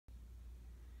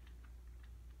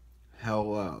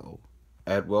Hello,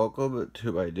 and welcome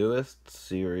to my newest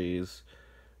series,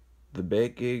 The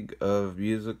Making of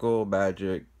Musical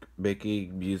Magic,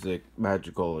 Making Music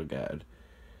Magical Again.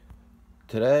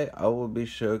 Today, I will be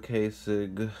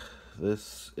showcasing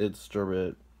this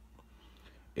instrument.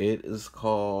 It is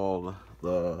called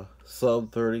the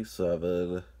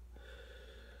Sub37,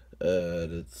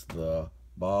 and it's the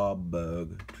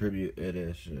Moog Tribute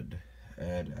Edition.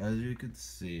 And as you can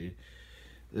see,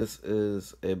 this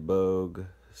is a Moog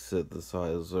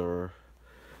synthesizer.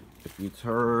 If you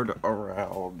turn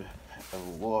around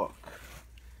and look,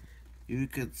 you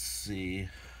can see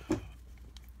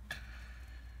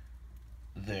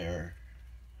there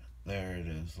it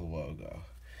is, the logo.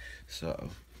 So,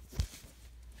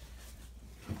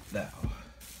 now,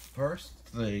 first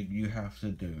thing you have to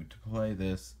do to play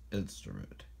this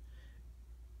instrument,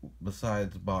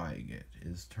 besides buying it,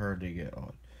 is turning it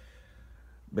on.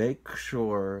 Make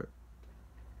sure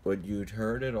when you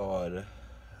turn it on,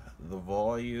 the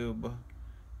volume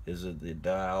is in the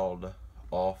down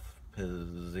off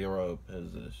zero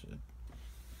position.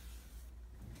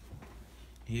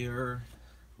 Here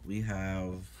we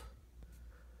have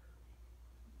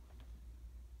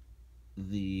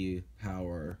the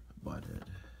power button.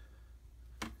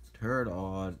 Turn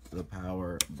on the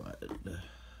power button.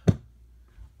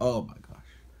 Oh my gosh.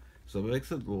 So it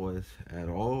makes a noise and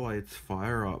all the lights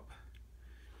fire up.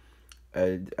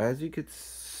 And as you can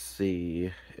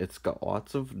see, it's got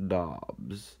lots of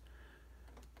knobs.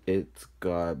 It's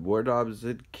got more knobs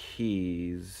than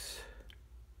keys.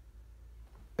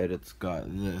 And it's got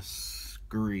this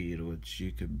screen, which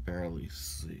you can barely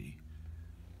see.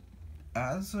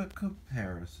 As a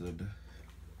comparison,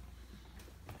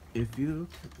 if you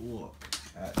look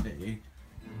at a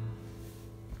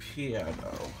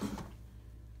piano,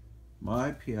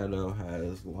 my piano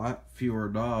has a lot fewer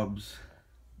knobs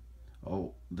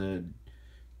than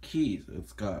keys.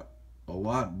 It's got a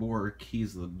lot more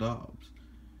keys than knobs.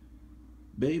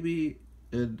 Maybe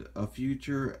in a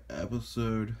future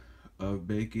episode of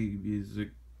Making Music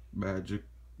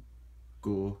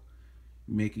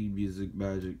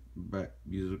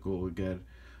Musical Again,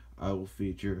 I will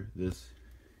feature this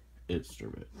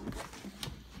instrument.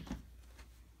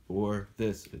 Or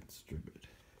this instrument.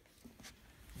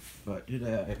 But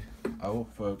today, I will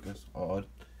focus on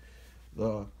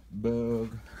the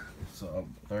Moog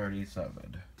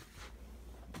Sub37.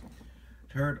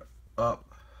 Turn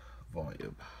up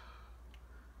volume.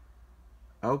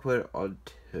 I'll put it on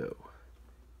 2.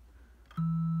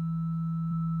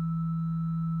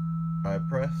 I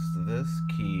press this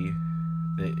key,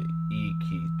 the E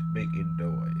key, to make a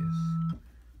noise.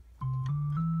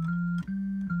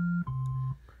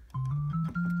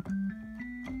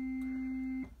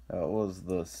 That was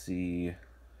the C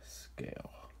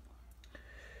scale.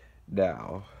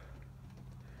 Now,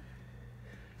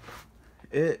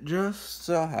 it just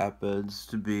so happens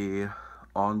to be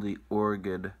on the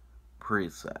organ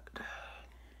preset.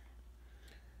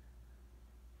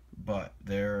 But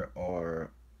there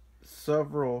are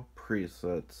several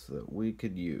presets that we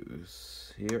could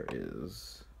use. Here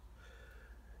is,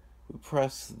 we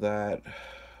press that.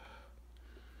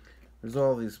 There's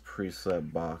all these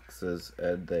preset boxes,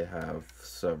 and they have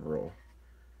several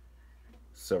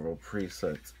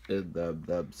presets in them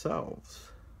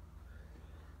themselves.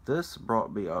 This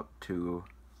brought me up to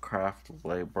craft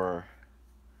labor,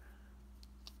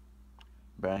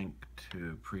 bank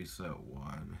to preset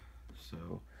 1.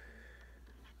 So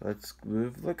let's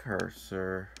move the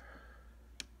cursor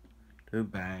to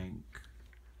bank,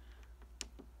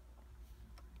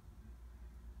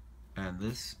 and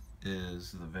this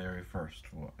is the very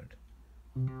first one.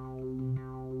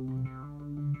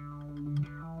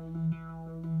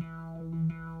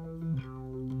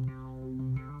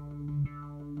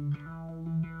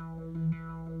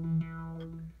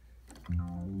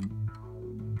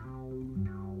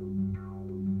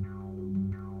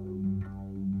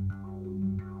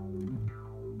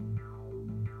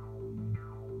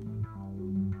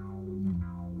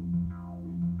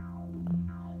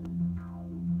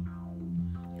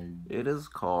 It is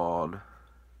called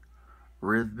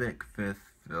rhythmic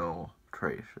fifth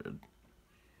filtration.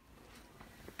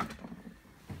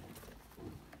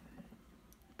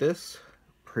 This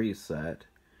preset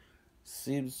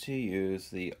seems to use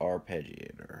the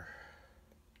arpeggiator.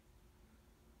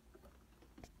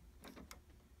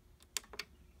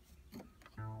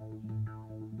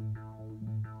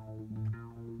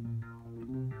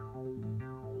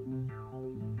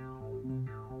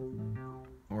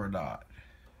 Or not.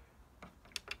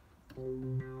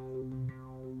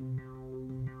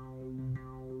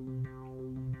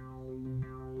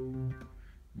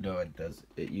 No, it does.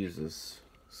 It uses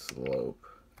slope.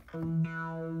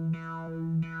 And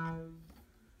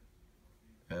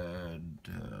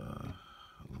the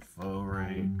flow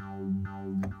rate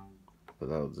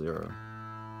without 0.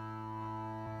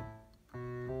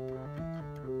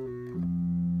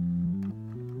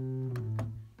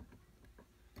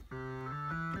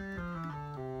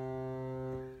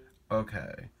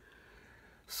 Okay.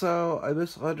 So, I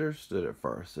misunderstood at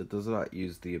first. It does not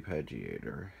use the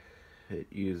arpeggiator. It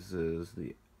uses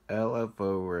the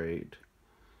LFO rate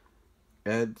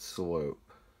and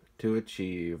slope to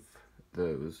achieve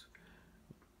those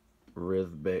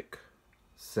rhythmic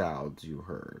sounds you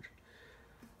heard.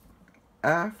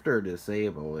 After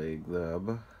disabling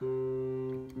them,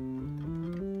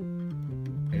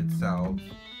 it sounds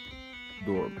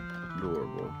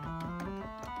normal.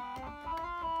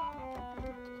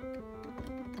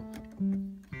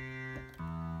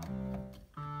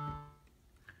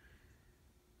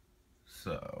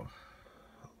 So,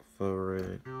 for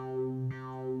it,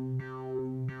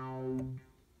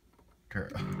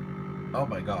 oh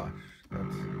my gosh,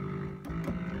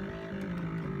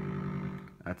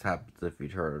 that happens if you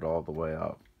turn it all the way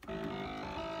up.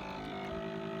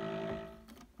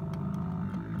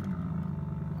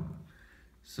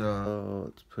 So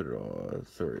let's put it on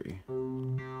 3,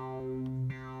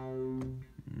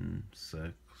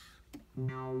 6.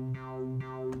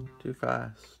 Too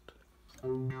fast.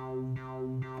 And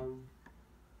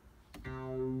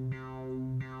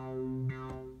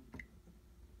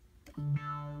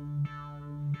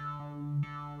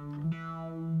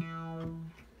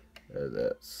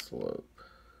that slope.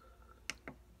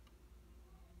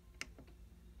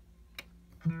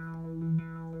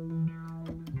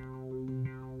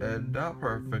 And not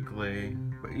perfectly,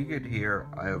 but you can hear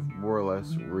I have more or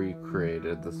less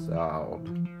recreated the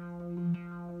sound.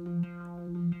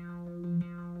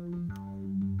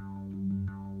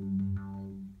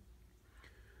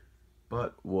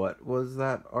 But what was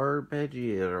that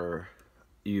arpeggiator,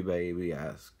 you may be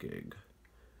asking?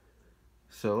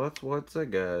 So let's once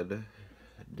again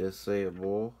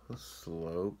disable the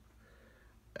slope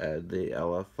and the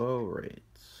LFO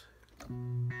rates.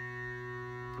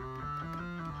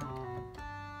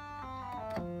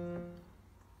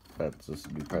 That's just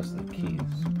me pressing the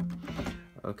keys.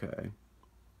 Okay.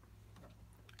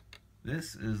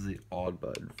 This is the on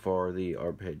button for the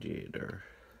arpeggiator.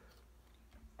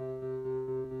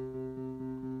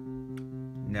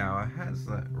 Now it has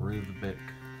that rhythmic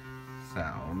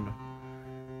sound,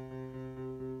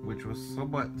 which was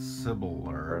somewhat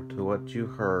similar to what you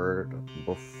heard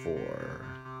before.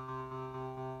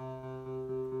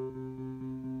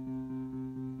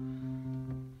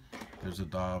 There's a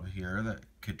knob here that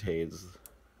contains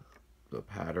the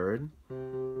pattern.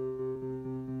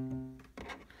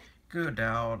 Go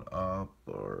down, up,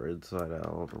 or inside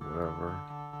out, or whatever.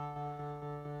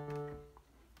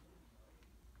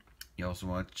 You also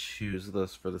want to choose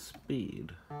this for the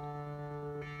speed,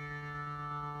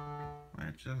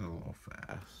 which is a little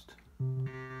fast.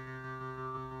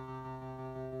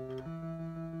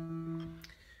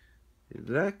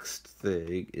 The next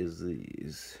thing is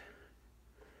these.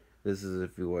 This is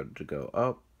if you want to go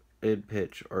up in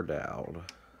pitch or down.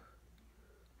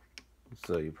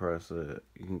 So you press it,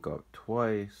 you can go up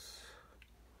twice.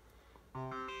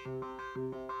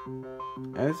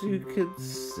 As you can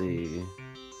see,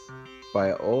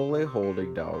 by only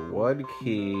holding down one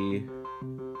key,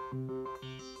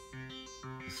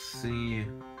 C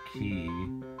key,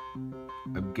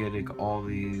 I'm getting all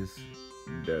these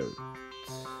notes.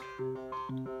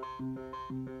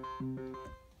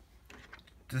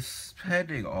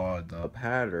 Depending on the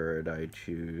pattern I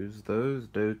choose, those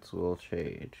notes will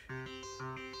change.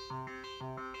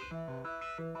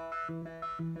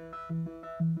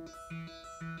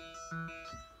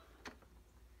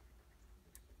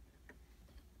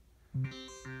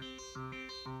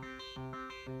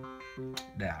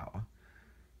 Now,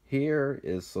 here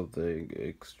is something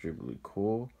extremely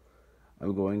cool.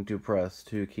 I'm going to press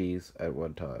 2 keys at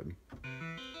one time.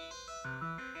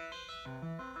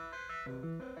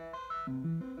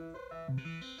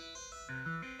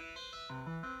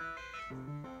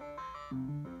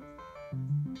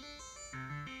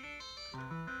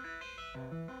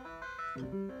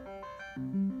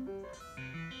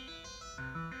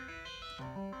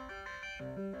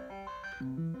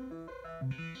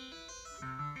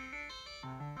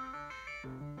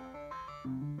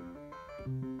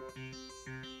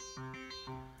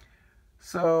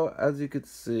 So, as you can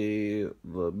see,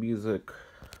 the music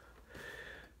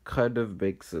kind of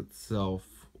makes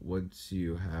itself once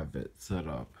you have it set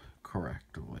up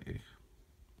correctly.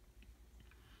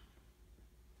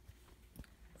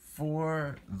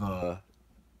 For the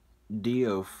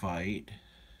Dio fight,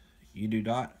 you do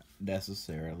not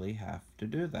necessarily have to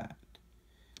do that,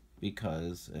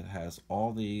 because it has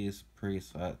all these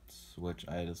presets which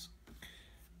I just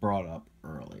brought up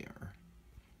earlier.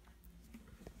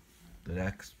 The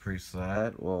next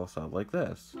preset will sound like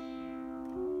this.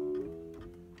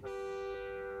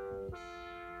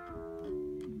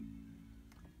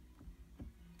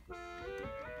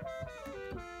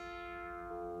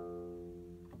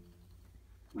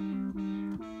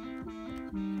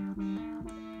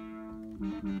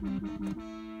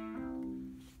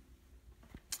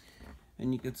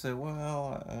 And you could say,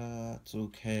 well, it's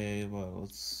okay, but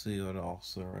let's see what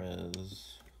else there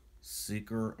is.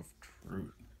 Seeker of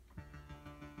Truth.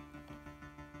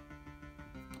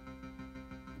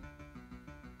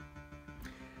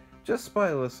 Just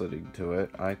by listening to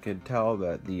it, I can tell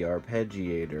that the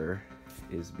arpeggiator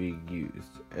is being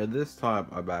used. And this time,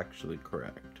 I'm actually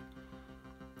correct.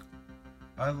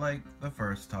 Unlike the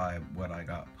first time when I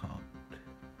got pumped.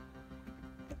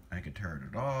 I could turn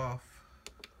it off.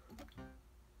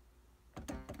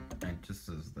 And just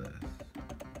as this.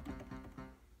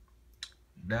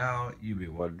 Now, you'd be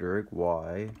wondering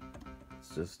why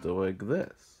it's just doing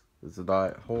this. It's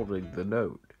not holding the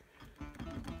note.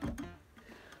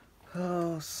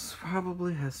 Oh, this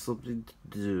probably has something to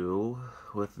do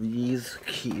with these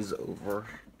keys over,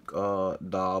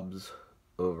 knobs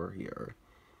over here.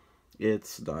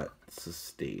 It's not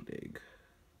sustaining.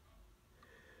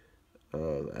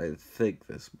 I think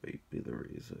this might be the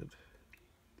reason.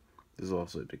 There's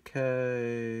also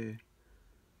decay,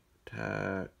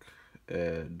 attack,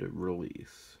 and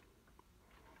release.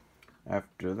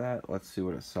 After that, let's see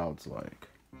what it sounds like.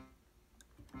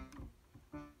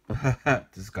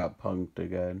 Just got punked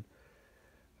again.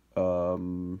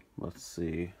 Let's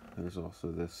see. There's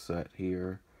also this set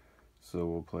here, so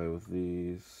we'll play with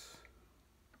these.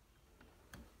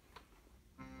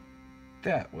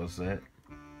 That was it.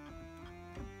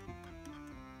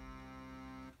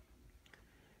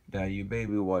 Now you may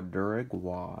be wondering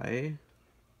why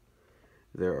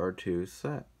there are two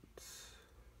sets.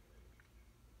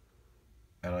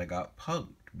 And I got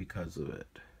punked because of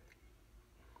it.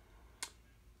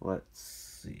 Let's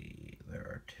see, there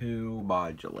are two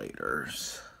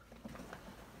modulators.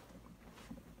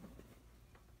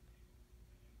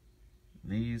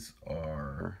 These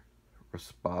are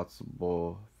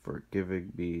responsible for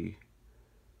giving me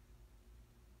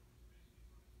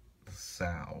the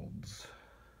sounds.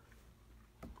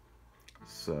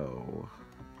 So,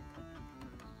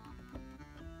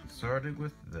 starting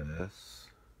with this,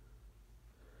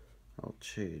 I'll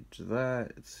change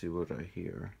that and see what I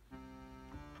hear.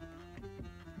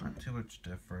 Not too much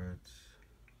difference.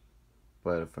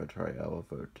 But if I try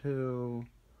LFO2,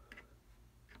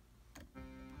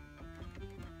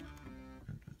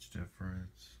 not much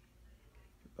difference.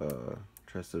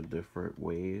 Try some different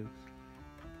waves.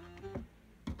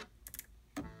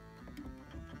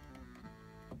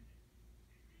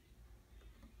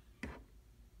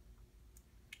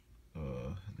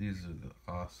 These are the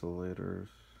oscillators.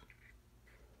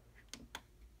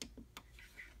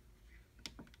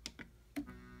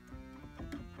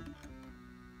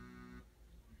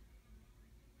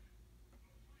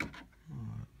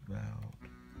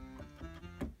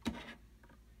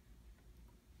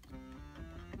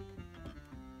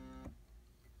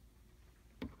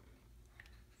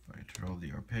 If I control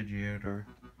the arpeggiator,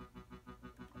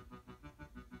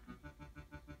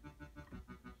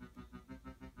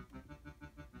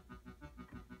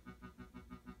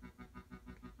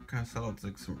 kind of sounds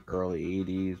like some early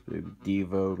 80s, maybe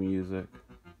Devo music.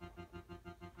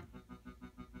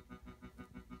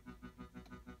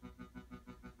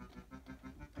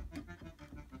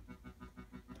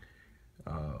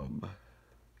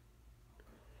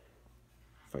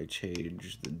 If I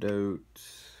change the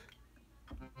notes,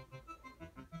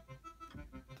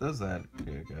 does that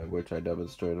again, which I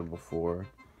demonstrated before,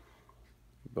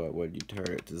 but when you turn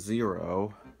it to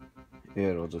 0,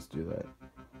 it'll just do that.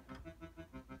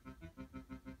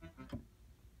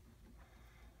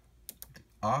 The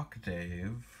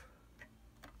octave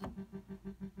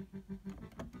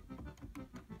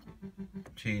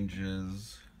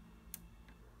changes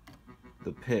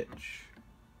the pitch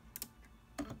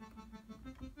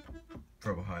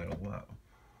from high to low,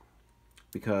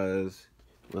 because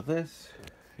with this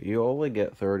you only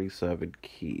get 37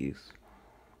 keys,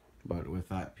 but with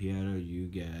that piano you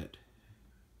get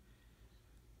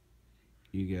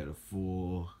a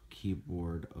full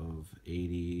keyboard of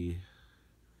 80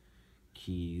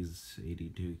 keys,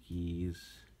 82 keys.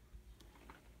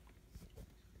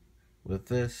 With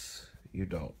this you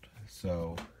don't.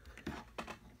 So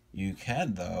You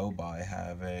can, though, by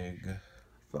having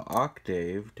the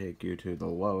octave take you to the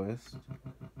lowest.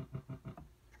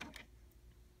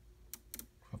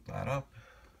 Flip that up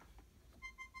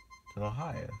to the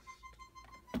highest.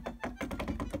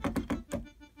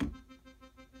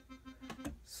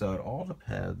 So it all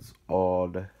depends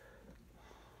on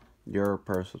your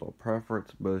personal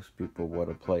preference. Most people want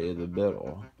to play in the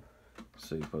middle.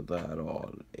 So you put that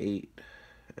on 8,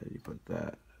 and you put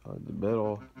that on the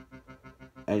middle,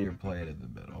 and you're playing in the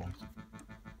middle.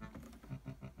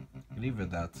 And even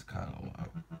that's kind of low.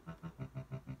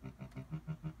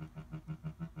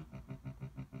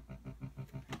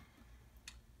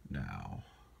 Now,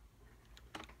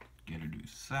 get a new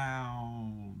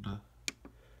sound.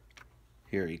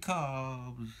 Here he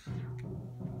comes.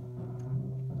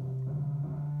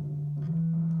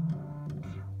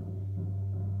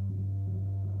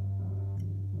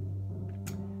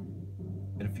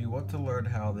 And if you want to learn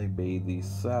how they made these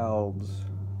sounds,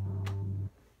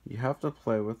 you have to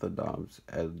play with the knobs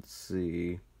and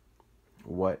see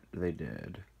what they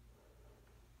did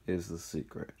is the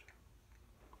secret.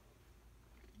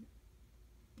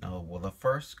 Oh, well, the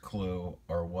first clue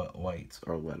are what lights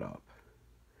are lit up.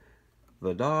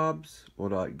 The knobs will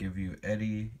not give you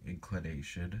any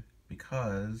inclination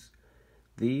because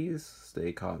these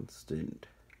stay constant.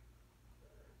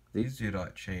 These do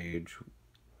not change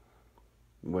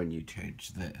when you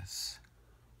change this.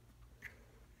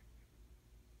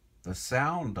 The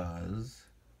sound does,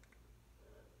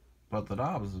 but the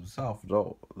knobs themselves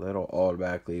don't. They don't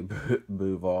automatically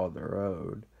move on their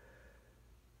own.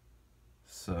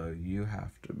 So you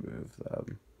have to move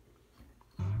them.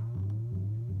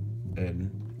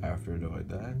 And after doing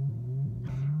that,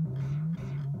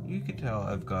 you can tell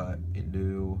I've got a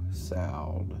new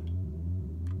sound.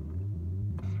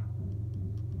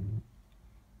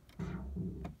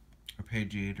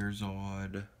 Arpeggiator's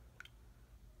on,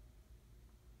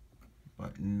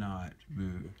 but not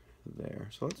move there.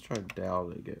 So let's try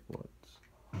downing it once.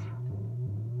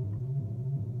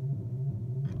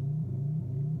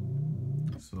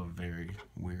 It's a very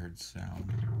weird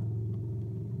sound.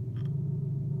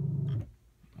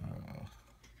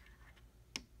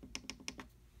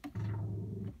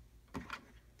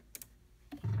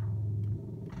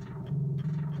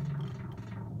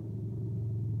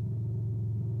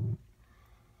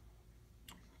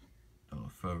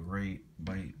 LFO rate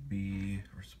might be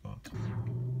responsible.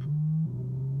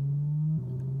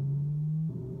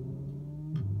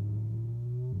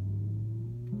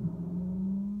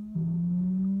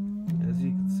 As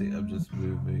you can see, I'm just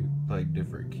moving, playing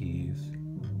different keys.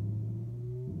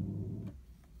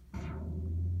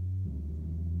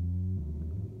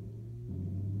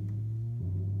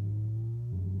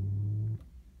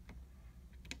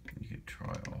 You can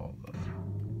try all these.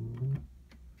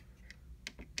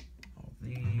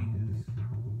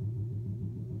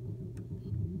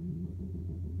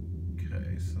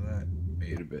 Okay, so that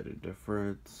made a bit of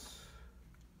difference.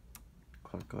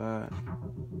 Click that.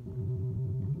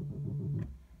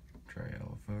 Try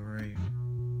LFO rate.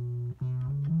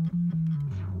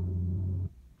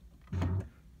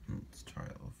 Let's try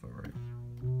LFO rate.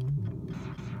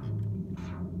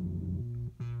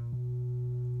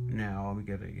 Now I'm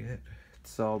getting it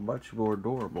sound much more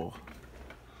normal.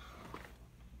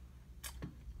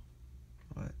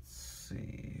 Let's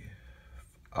see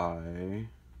if I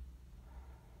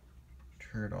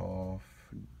turn off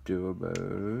duo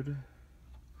mode.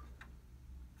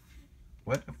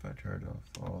 What if I turn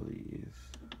off all these?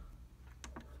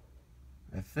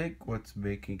 I think what's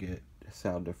making it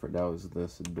sound different now is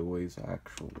this noise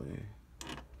actually.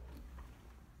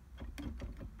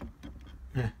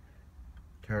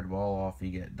 Turn them all off, you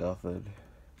get nothing.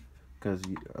 Because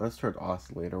let's turn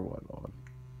oscillator 1 on.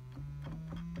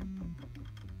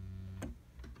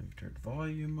 Turn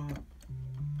volume up.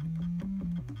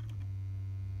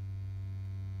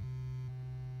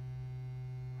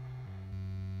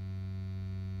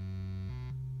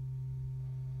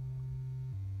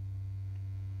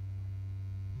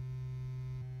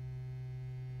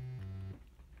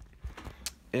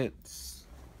 It's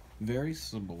very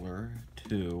similar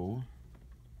to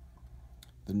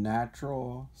the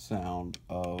natural sound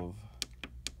of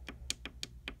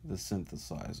the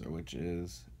synthesizer, which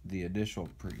is the initial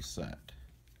preset.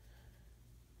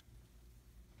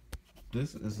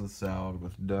 This is the sound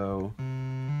with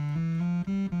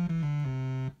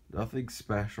nothing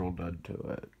special done to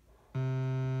it.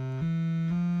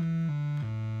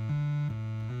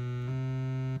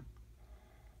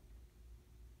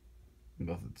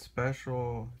 Nothing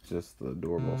special, just the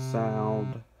normal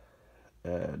sound,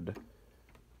 and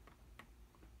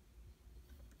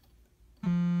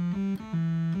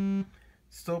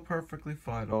still perfectly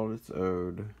fine on its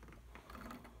own,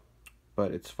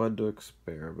 but it's fun to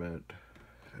experiment.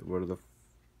 One of the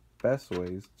best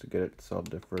ways to get it to sound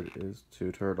different is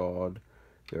to turn on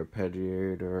the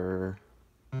arpeggiator.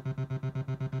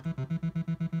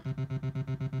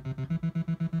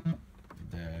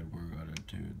 Then we're gonna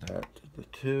do that to the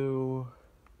 2.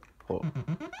 Hold.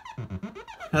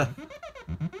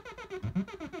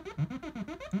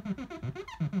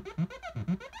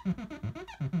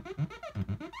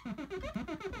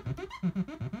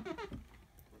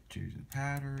 Choose a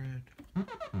pattern.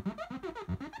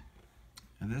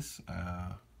 And this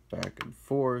back and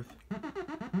forth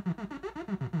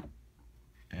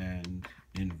and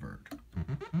invert.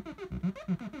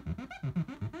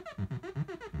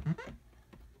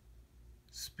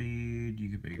 Speed, you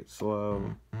can make it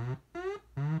slow.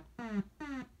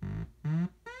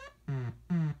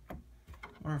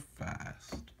 Or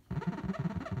fast.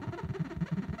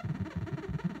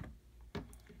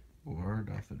 Or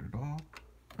nothing at all.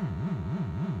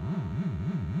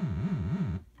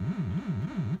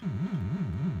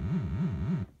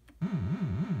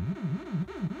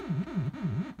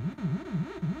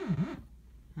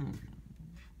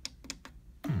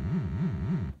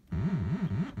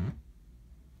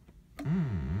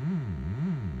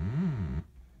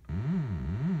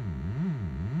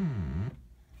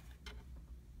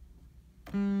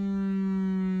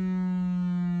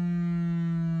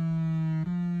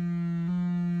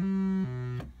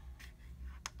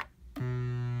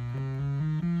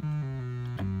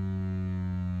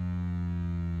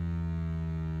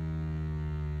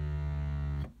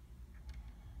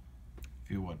 If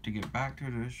you want to get back to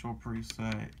the initial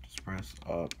preset, just press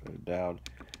up and down,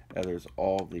 and there's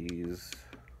all these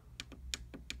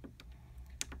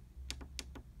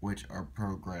which are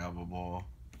programmable.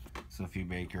 So if you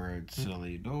make your own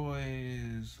silly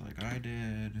noise like I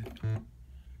did,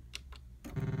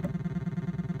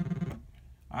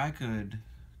 I could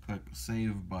click the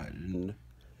save button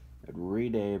and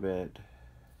rename it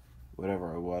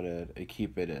whatever I wanted and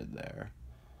keep it in there.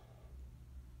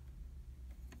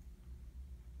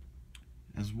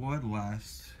 As one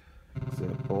last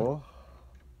example,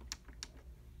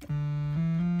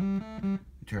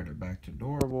 turn it back to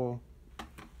normal.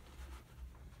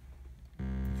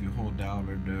 If you hold down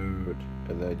a note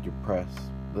and then you press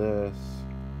this,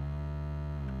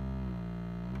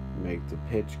 make the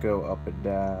pitch go up and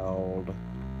down,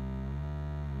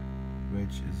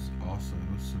 which is also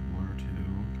similar to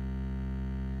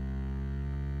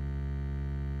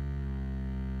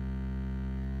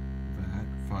that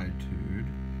fine-tuned,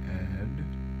 and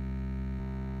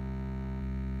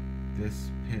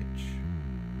this pitch.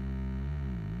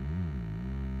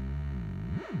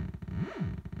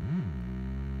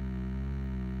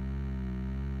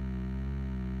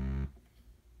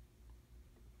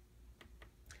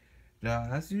 Now,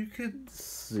 as you can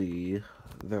see,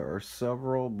 there are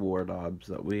several more knobs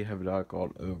that we have not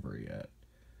gone over yet.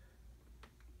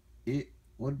 It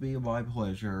would be my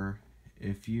pleasure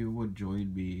if you would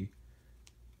join me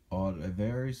on a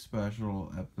very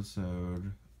special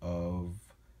episode of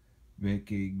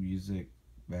Making Music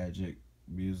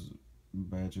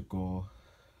Magical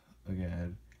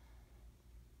again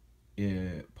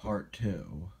in part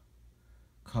 2,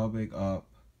 coming up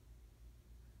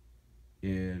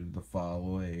in the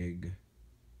following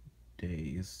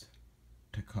days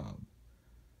to come.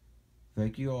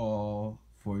 Thank you all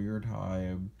for your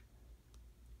time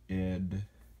in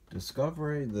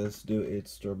discovering this new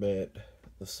instrument,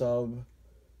 the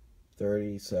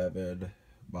Sub37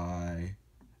 by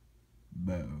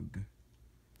Moog.